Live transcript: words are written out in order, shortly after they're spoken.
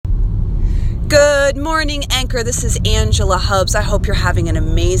Good morning, Anchor. This is Angela Hubbs. I hope you're having an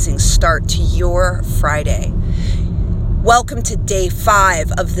amazing start to your Friday. Welcome to day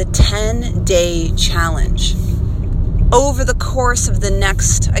 5 of the 10-day challenge. Over the course of the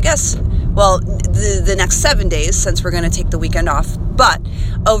next, the next 7 days, since we're going to take the weekend off, but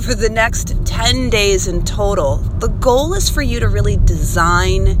over the next 10 days in total, the goal is for you to really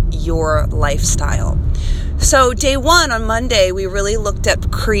design your lifestyle. So day 1 on Monday, we really looked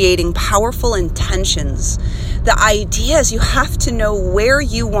at creating powerful intentions. The idea is you have to know where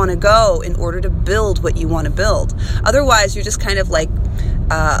you want to go in order to build what you want to build. Otherwise, you're just kind of like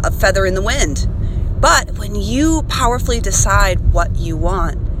a feather in the wind. But when you powerfully decide what you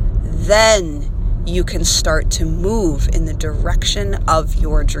want, then you can start to move in the direction of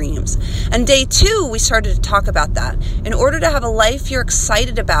your dreams. And day 2, we started to talk about that. In order to have a life you're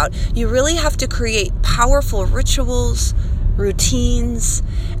excited about, you really have to create powerful rituals, routines,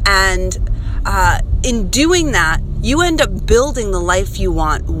 and in doing that, you end up building the life you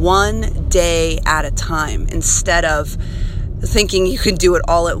want one day at a time instead of thinking you can do it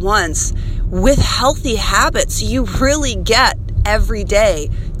all at once. With healthy habits, you really get every day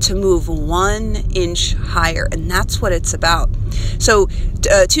to move 1 inch higher, and that's what it's about. So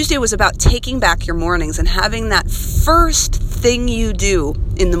Tuesday was about taking back your mornings and having that first thing you do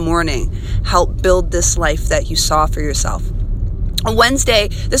in the morning help build this life that you saw for yourself. On Wednesday,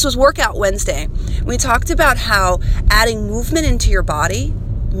 this was Workout Wednesday. We talked about how adding movement into your body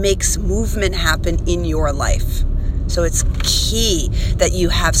makes movement happen in your life. So it's key that you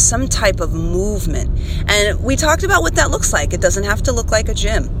have some type of movement. And we talked about what that looks like. It doesn't have to look like a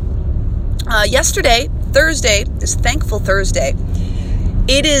gym. Yesterday, Thursday, is Thankful Thursday.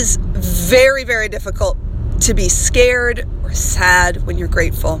 It is very, very difficult to be scared or sad when you're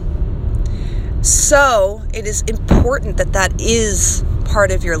grateful. So it is important that that is part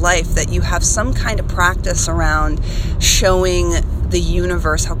of your life, that you have some kind of practice around showing the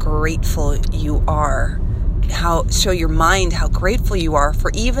universe how grateful you are. Show your mind how grateful you are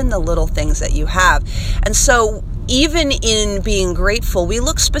for even the little things that you have. And so even in being grateful, we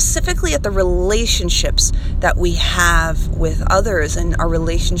look specifically at the relationships that we have with others and our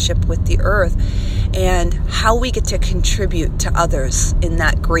relationship with the earth and how we get to contribute to others in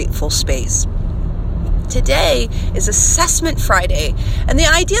that grateful space. Today is Assessment Friday, and the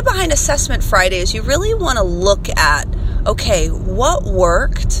idea behind Assessment Friday is you really want to look at, okay, what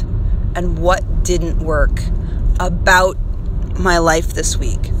worked and what didn't work about my life this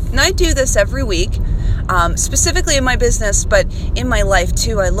week. And I do this every week, specifically in my business, but in my life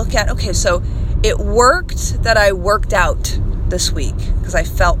too. I look at, okay, so it worked that I worked out this week because I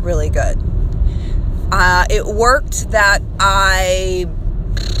felt really good. It worked that I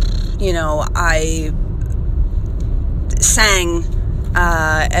sang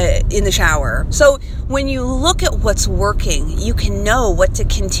in the shower. So when you look at what's working, you can know what to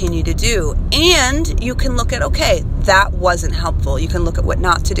continue to do. And you can look at, okay, that wasn't helpful. You can look at what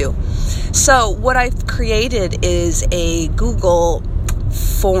not to do. So what I've created is a Google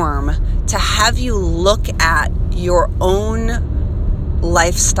form to have you look at your own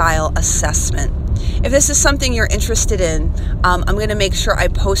lifestyle assessment. If this is something you're interested in, I'm going to make sure I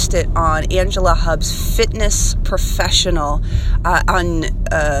post it on Angela Hubbs Fitness Professional on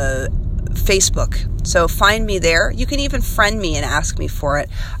Facebook. So find me there. You can even friend me and ask me for it.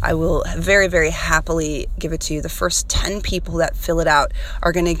 I will very, very happily give it to you. The first 10 people that fill it out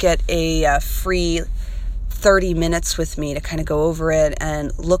are going to get a free 30 minutes with me to kind of go over it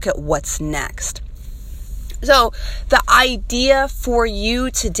and look at what's next. So the idea for you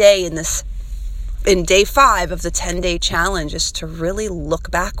today in day 5 of the 10-day challenge is to really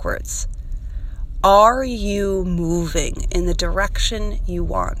look backwards. Are you moving in the direction you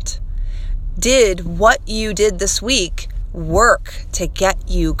want? Did what you did this week work to get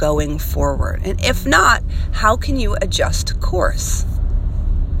you going forward? And if not, how can you adjust course?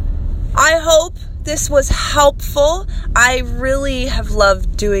 I hope this was helpful. I really have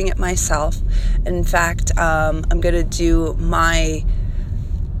loved doing it myself. In fact, I'm going to do my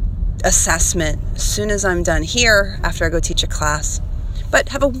assessment as soon as I'm done here after I go teach a class. But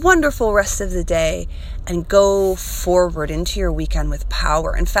have a wonderful rest of the day and go forward into your weekend with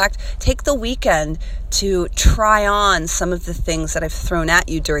power. In fact, take the weekend to try on some of the things that I've thrown at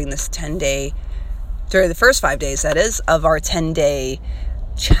you during the first 5 days, that is, of our 10-day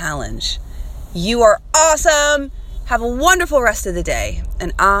challenge. You are awesome. Have a wonderful rest of the day,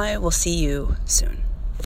 and I will see you soon.